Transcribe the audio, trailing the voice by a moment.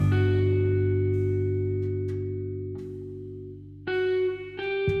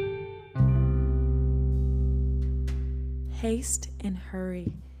Haste and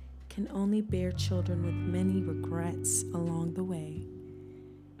hurry can only bear children with many regrets along the way.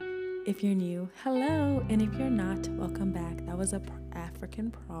 If you're new, hello, and if you're not, welcome back. That was an African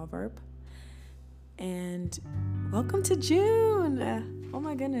proverb. And welcome to June. Oh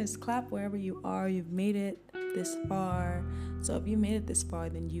my goodness, clap wherever you are. You've made it this far. So if you made it this far,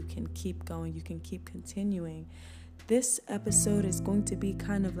 then you can keep going. You can keep continuing. This episode is going to be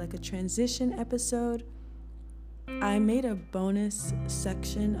kind of like a transition episode. I made a bonus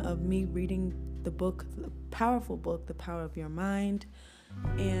section of me reading the book, the powerful book, The Power of Your Mind.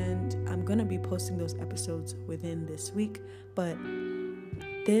 And I'm going to be posting those episodes within this week. But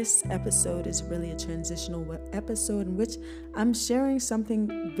this episode is really a transitional episode in which I'm sharing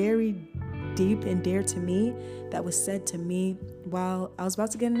something very deep and dear to me that was said to me while I was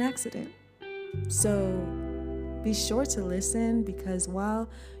about to get in an accident. So be sure to listen, because while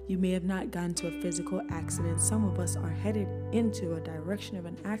you may have not gotten to a physical accident, some of us are headed into a direction of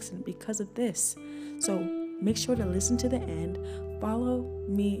an accident because of this. So make sure to listen to the end. Follow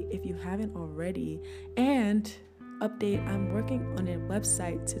me if you haven't already. And update, I'm working on a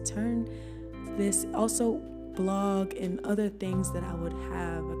website to turn this, also blog and other things that I would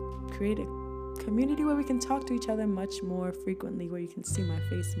have, create a community where we can talk to each other much more frequently, where you can see my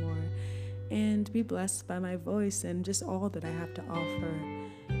face more and be blessed by my voice and just all that I have to offer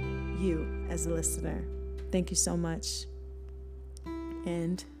you as a listener. Thank you so much.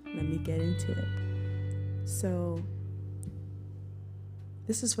 And let me get into it. So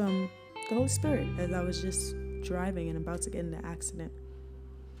this is from the Holy Spirit as I was just driving and about to get in an accident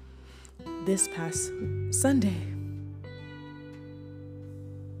this past Sunday.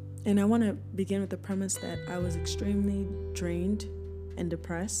 And I want to begin with the premise that I was extremely drained and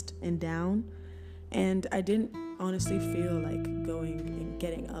depressed and down, and I didn't honestly feel like going and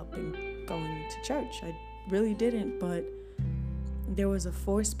getting up and going to church. I really didn't, but there was a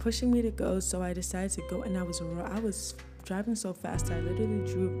force pushing me to go, so I decided to go. And I was driving so fast, I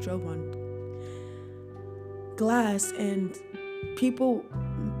literally drove on glass, and people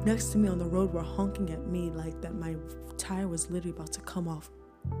next to me on the road were honking at me like that my tire was literally about to come off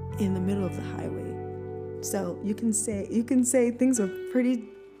in the middle of the highway. So you can say things are pretty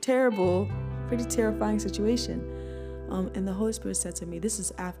terrible, pretty terrifying situation. And the Holy Spirit said to me, this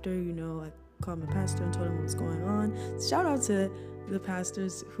is after, I called my pastor and told him what was going on. Shout out to the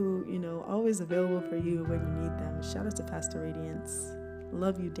pastors who, always available for you when you need them. Shout out to Pastor Radiance.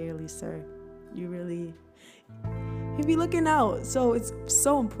 Love you dearly, sir. You be looking out. So it's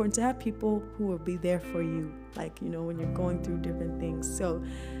so important to have people who will be there for you, when you're going through different things. So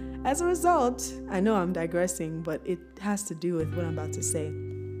as a result, I know I'm digressing, but it has to do with what I'm about to say.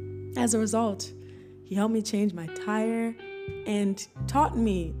 As a result, he helped me change my tire and taught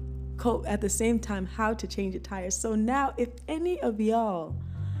me at the same time how to change a tire. So now if any of y'all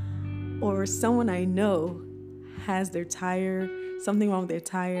or someone I know has their tire, something wrong with their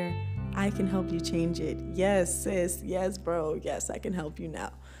tire, I can help you change it. Yes, sis. Yes, bro. Yes, I can help you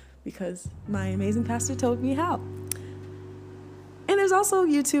now because my amazing pastor told me how. And there's also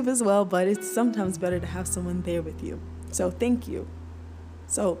YouTube as well, but it's sometimes better to have someone there with you. So thank you.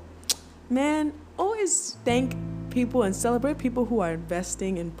 So, man, always thank people and celebrate people who are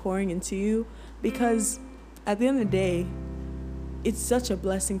investing and pouring into you, because at the end of the day, it's such a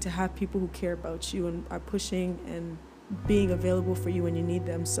blessing to have people who care about you and are pushing and being available for you when you need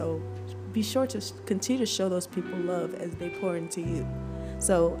them. So be sure to continue to show those people love as they pour into you.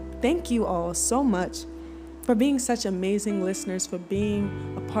 So thank you all so much for being such amazing listeners, for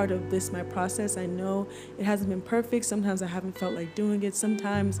being a part of this, my process. I know it hasn't been perfect. Sometimes I haven't felt like doing it.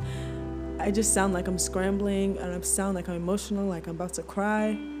 Sometimes I just sound like I'm scrambling and I sound like I'm emotional, like I'm about to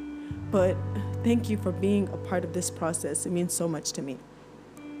cry. But thank you for being a part of this process. It means so much to me.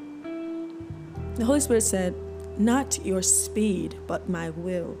 The Holy Spirit said, not your speed, but my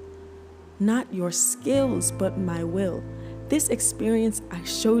will. Not your skills, but my will. This experience I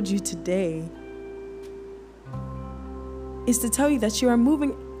showed you today is to tell you that you are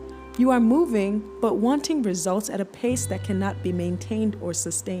moving, but wanting results at a pace that cannot be maintained or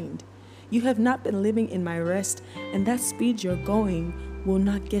sustained. You have not been living in my rest, and that speed you're going will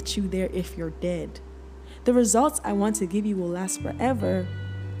not get you there if you're dead. The results I want to give you will last forever,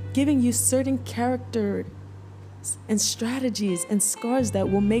 giving you certain character and strategies and scars that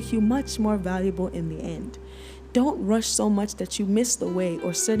will make you much more valuable in the end. Don't rush so much that you miss the way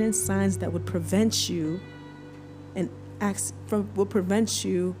or certain signs that would prevent you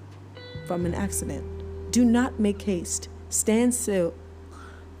from an accident. Do not make haste. Stand still.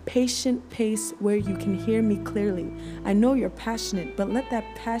 Patient pace where you can hear me clearly. I know you're passionate, but let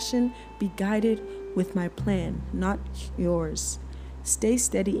that passion be guided with my plan, not yours. Stay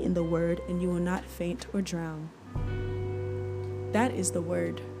steady in the word, and you will not faint or drown. That is the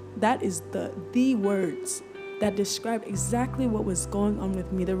word. That is the words that describe exactly what was going on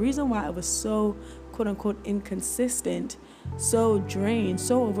with me. The reason why I was so, quote unquote, inconsistent, so drained,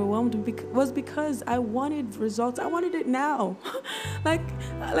 so overwhelmed was because I wanted results. I wanted it now.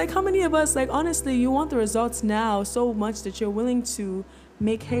 like how many of us, honestly, you want the results now so much that you're willing to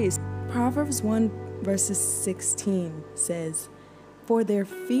make haste. Proverbs 1 verses 16 says, "For their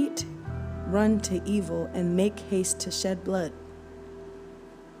feet run to evil and make haste to shed blood."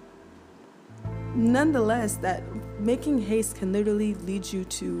 Nonetheless, that making haste can literally lead you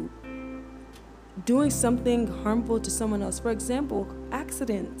to doing something harmful to someone else. For example,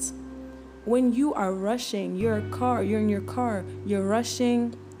 accidents. When you are rushing, you're in your car, you're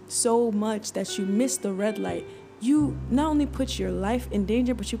rushing so much that you miss the red light. You not only put your life in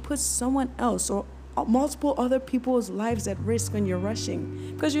danger, but you put someone else or multiple other people's lives at risk when you're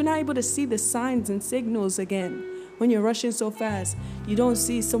rushing, because you're not able to see the signs and signals again. When you're rushing so fast, you don't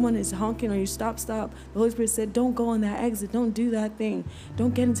see someone is honking or you stop. The Holy Spirit said, don't go on that exit. Don't do that thing.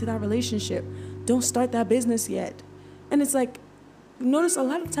 Don't get into that relationship. Don't start that business yet. And it's like, notice a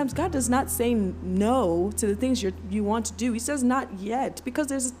lot of times God does not say no to the things you want to do. He says not yet, because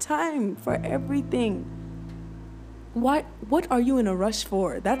there's a time for everything. What are you in a rush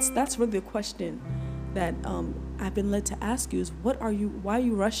for? That's really the question that I've been led to ask you is, why are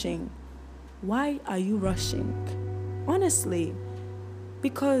you rushing? Why are you rushing? Honestly,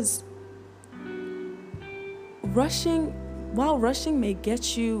 because while rushing may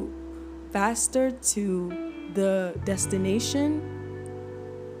get you faster to the destination,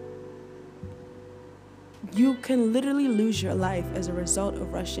 you can literally lose your life as a result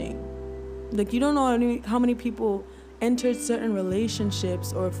of rushing. You don't know how many people entered certain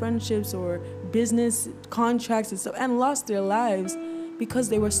relationships or friendships or business contracts and stuff and lost their lives because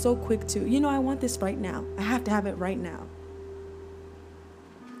they were so quick to, I want this right now. I have to have it right now.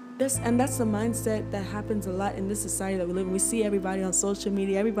 That's the mindset that happens a lot in this society that we live in. We see everybody on social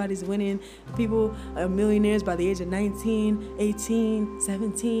media. Everybody's winning. People are millionaires by the age of 19, 18,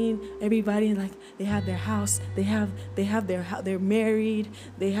 17. Everybody, they have their house. They're married.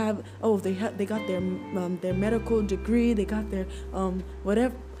 They got their medical degree. They got their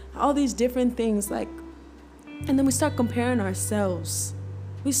whatever, all these different things. And then we start comparing ourselves.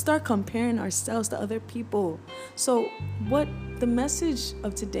 We start comparing ourselves to other people. So what the message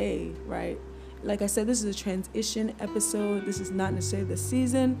of today, right? Like I said, this is a transition episode. This is not necessarily the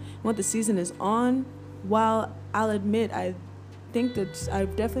season. What the season is on. While I'll admit, I think that I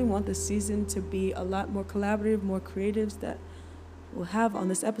definitely want the season to be a lot more collaborative, more creatives that we'll have on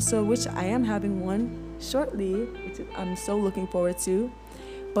this episode, which I am having one shortly, which I'm so looking forward to.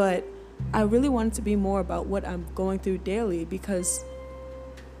 But I really want it to be more about what I'm going through daily, because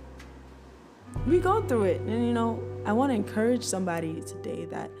we go through it. And, I want to encourage somebody today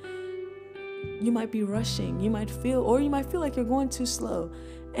that you might be rushing. You might feel like you're going too slow.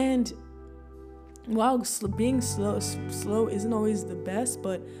 And while being slow isn't always the best,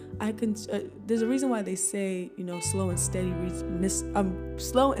 but there's a reason why they say, slow and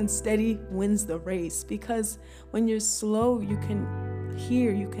steady wins the race. Because when you're slow, you can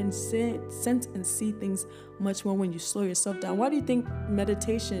hear, you can sense and see things much more when you slow yourself down. Why do you think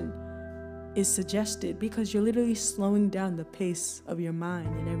meditation is suggested? Because you're literally slowing down the pace of your mind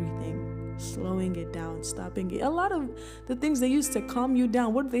and everything, slowing it down, stopping it. A lot of the things they use to calm you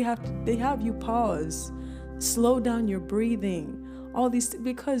down, what do they have to, they have you pause, slow down your breathing, all these,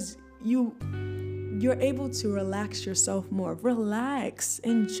 because you're able to relax yourself more. Relax,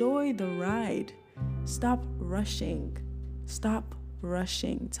 enjoy the ride. Stop rushing.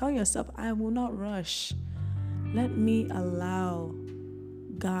 Tell yourself, I will not rush. Let me allow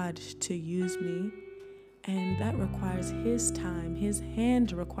God to use me, and that requires His time. His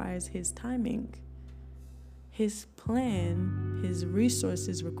hand requires His timing. His plan, His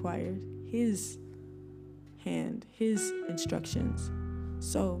resources require His hand, His instructions.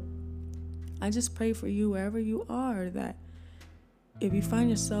 So I just pray for you wherever you are, that if you find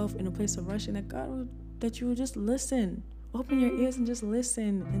yourself in a place of rushing, that you will just listen. Open your ears and just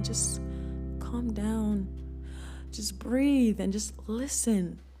listen, and just calm down. Just breathe and just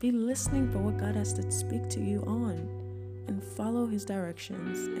listen. Be listening for what God has to speak to you on, and follow His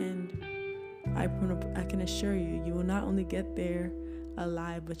directions. And I can assure you, you will not only get there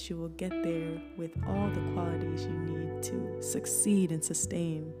alive, but you will get there with all the qualities you need to succeed and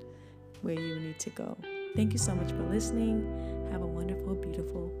sustain where you need to go. Thank you so much for listening. Have a wonderful,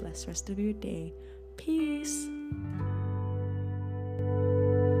 beautiful, blessed rest of your day. Peace.